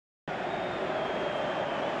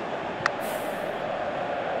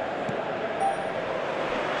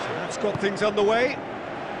got things underway.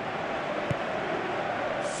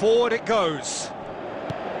 Forward it goes.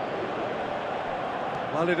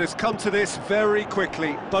 Well, it has come to this very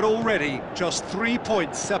quickly, but already just 3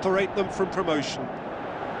 points separate them from promotion.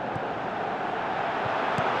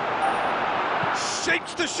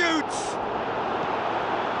 Shapes to shoot!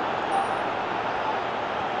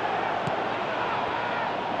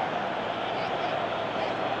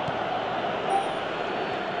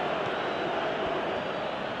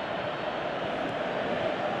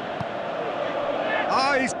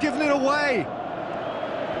 Ah, he's given it away!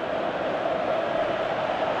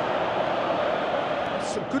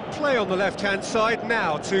 Some good play on the left-hand side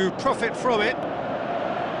now to profit from it.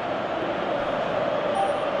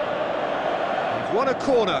 They've won a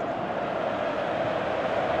corner.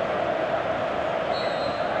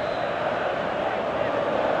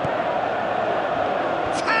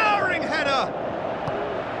 Towering header!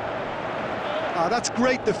 Ah, that's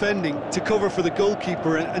great defending to cover for the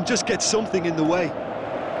goalkeeper and just get something in the way.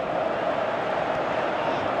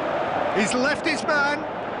 He's left his man.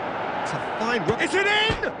 It's a fine run. Is it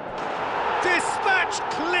in? Dispatched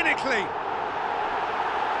clinically.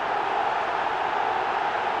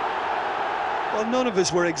 Well, none of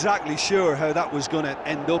us were exactly sure how that was going to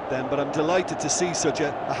end up then, but I'm delighted to see such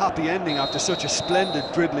a happy ending after such a splendid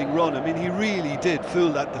dribbling run. I mean, he really did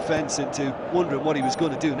fool that defence into wondering what he was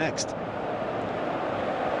going to do next.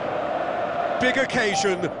 Big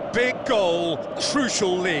occasion, big goal,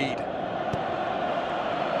 crucial lead.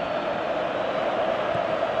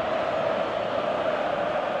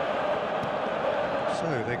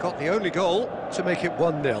 So they got the only goal to make it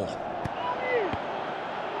 1-0.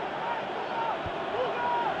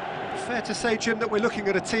 Fair to say, Jim, that we're looking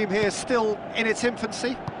at a team here still in its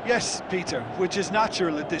infancy? Yes, Peter, which is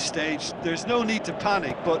natural at this stage. There's no need to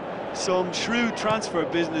panic, but some shrewd transfer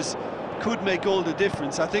business could make all the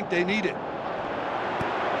difference. I think they need it.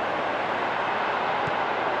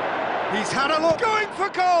 He's had a look, going for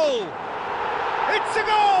goal! It's a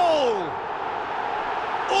goal!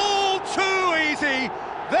 All too easy!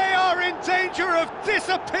 They are in danger of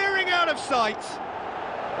disappearing out of sight!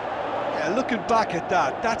 Yeah, looking back at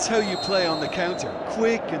that, that's how you play on the counter.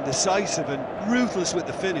 Quick and decisive and ruthless with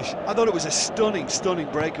the finish. I thought it was a stunning, stunning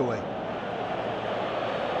breakaway.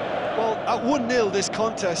 Well, at 1-0 this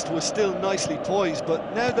contest was still nicely poised,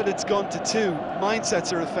 but now that it's gone to 2,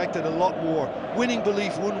 mindsets are affected a lot more. Winning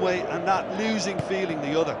belief one way and that losing feeling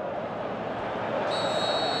the other.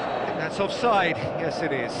 I think that's offside. Yes,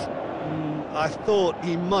 it is. I thought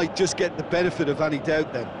he might just get the benefit of any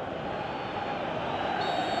doubt then.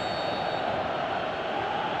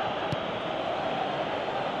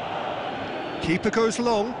 Keeper goes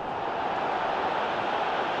long.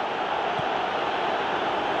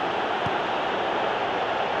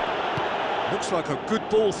 Looks like a good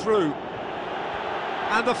ball through.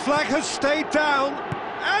 And the flag has stayed down.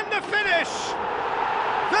 And the finish!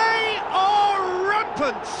 They are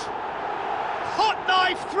rampant! Hot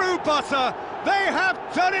knife through butter. They have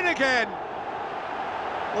done it again.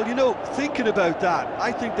 Well, you know, thinking about that,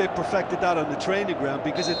 I think they perfected that on the training ground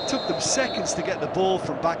because it took them seconds to get the ball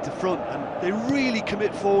from back to front, and they really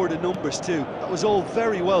commit forward in numbers too. That was all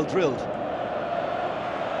very well drilled.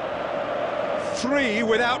 3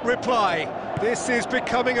 without reply. This is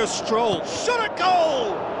becoming a stroll. Shot at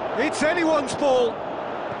goal! It's anyone's ball.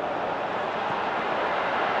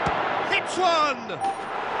 Hits one!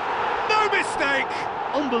 No mistake!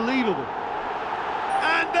 Unbelievable.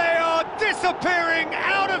 And they are disappearing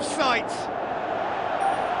out of sight.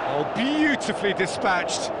 Oh, beautifully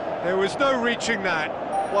dispatched. There was no reaching that.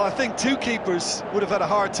 Well, I think 2 keepers would have had a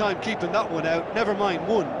hard time keeping that one out, never mind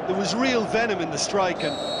 1. There was real venom in the strike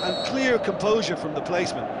and clear composure from the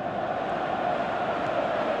placement.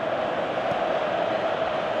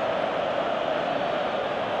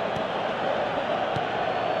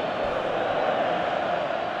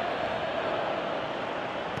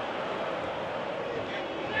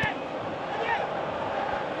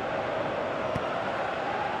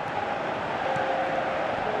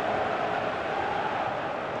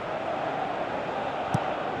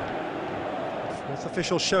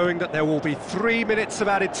 Official showing that there will be 3 minutes of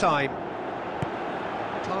added time.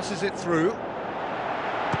 Passes it through.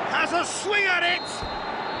 Has a swing at it!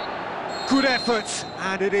 Good effort,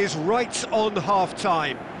 and it is right on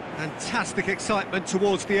half-time. Fantastic excitement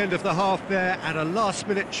towards the end of the half there, and a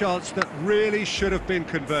last-minute chance that really should have been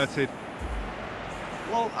converted.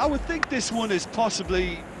 Well, I would think this one is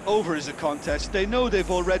possibly over as a contest. They know they've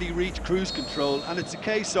already reached cruise control, and it's a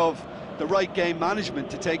case of the right game management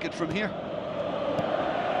to take it from here.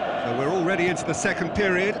 So we're already into the second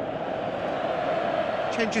period.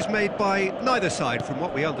 Changes made by neither side, from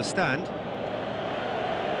what we understand.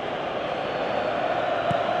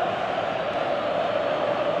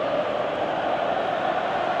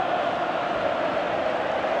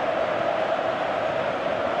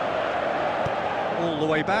 All the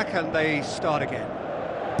way back, and they start again.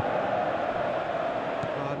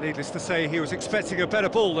 Needless to say, he was expecting a better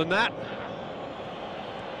ball than that.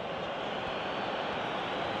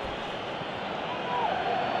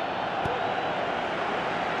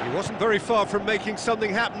 He wasn't very far from making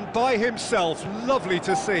something happen by himself. Lovely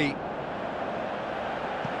to see.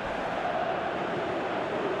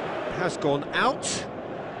 Has gone out.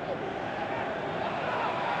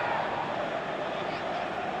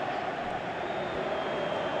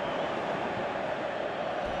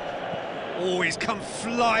 Oh, he's come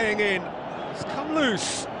flying in. He's come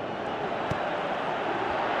loose.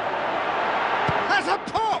 Has a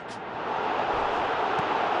pop!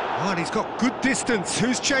 Oh, and he's got good distance.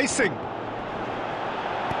 Who's chasing?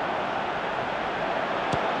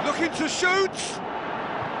 Looking to shoot!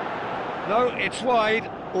 No, it's wide.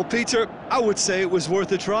 Well, Peter, I would say it was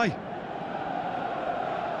worth a try.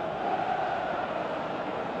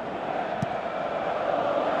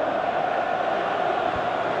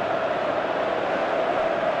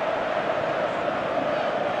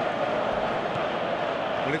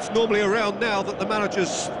 Well, it's normally around now that the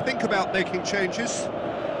managers think about making changes.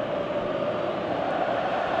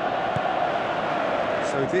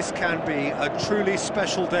 So this can be a truly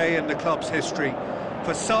special day in the club's history.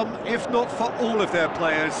 For some, if not for all of their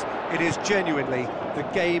players, it is genuinely the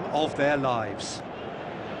game of their lives.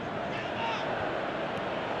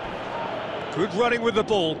 Good running with the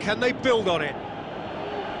ball. Can they build on it?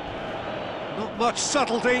 Not much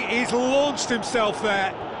subtlety. He's launched himself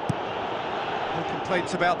there. No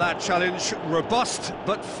complaints about that challenge. Robust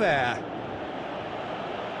but fair.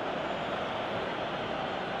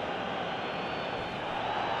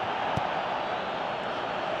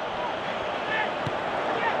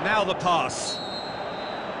 Now the pass.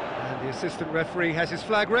 And the assistant referee has his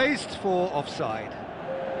flag raised for offside.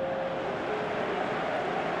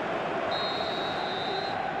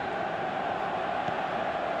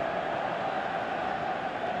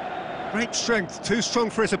 Great strength, too strong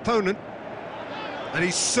for his opponent. And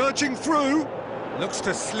he's surging through. Looks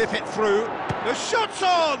to slip it through. The shot's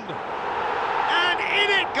on! And in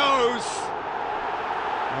it goes!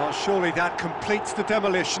 Well, surely that completes the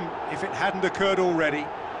demolition if it hadn't occurred already.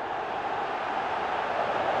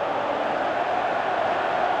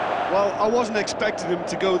 Well, I wasn't expecting them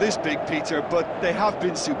to go this big, Peter, but they have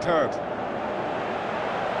been superb.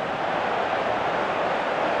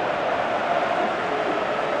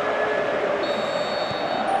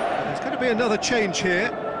 There's going to be another change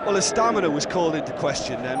here. Well, his stamina was called into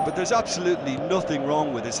question then, but there's absolutely nothing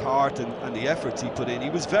wrong with his heart and the efforts he put in. He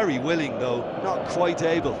was very willing, though, not quite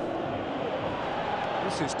able.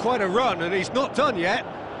 This is quite a run, and he's not done yet.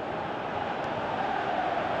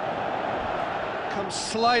 Comes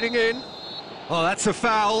sliding in. Oh, that's a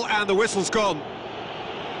foul, and the whistle's gone.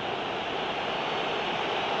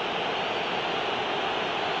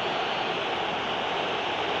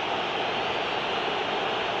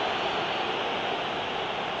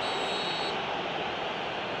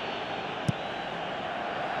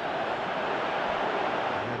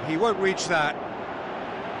 And he won't reach that.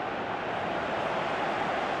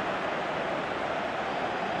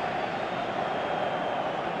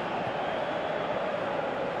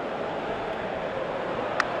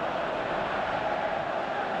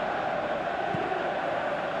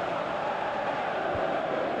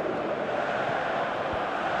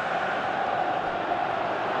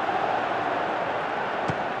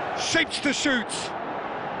 Shapes to shoot,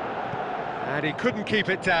 and he couldn't keep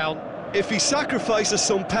it down. If he sacrifices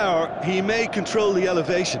some power, he may control the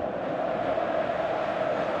elevation.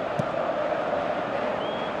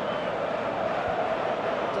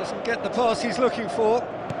 Doesn't get the pass he's looking for.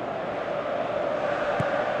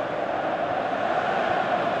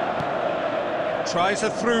 Tries a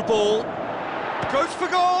through ball, goes for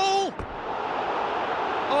goal!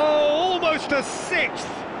 Oh, almost a sixth!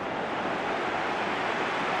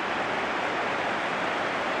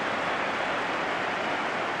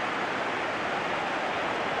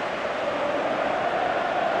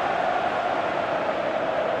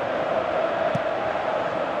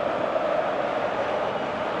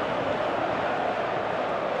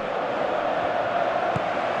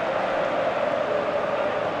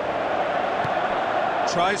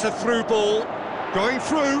 Tries a through ball, going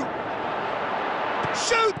through,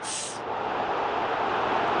 shoots!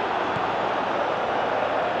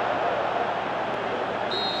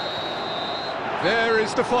 There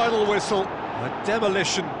is the final whistle.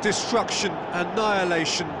 Demolition, destruction,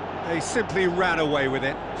 annihilation. They simply ran away with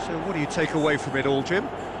it. So what do you take away from it all, Jim?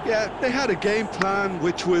 Yeah, they had a game plan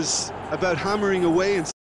which was about hammering away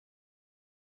and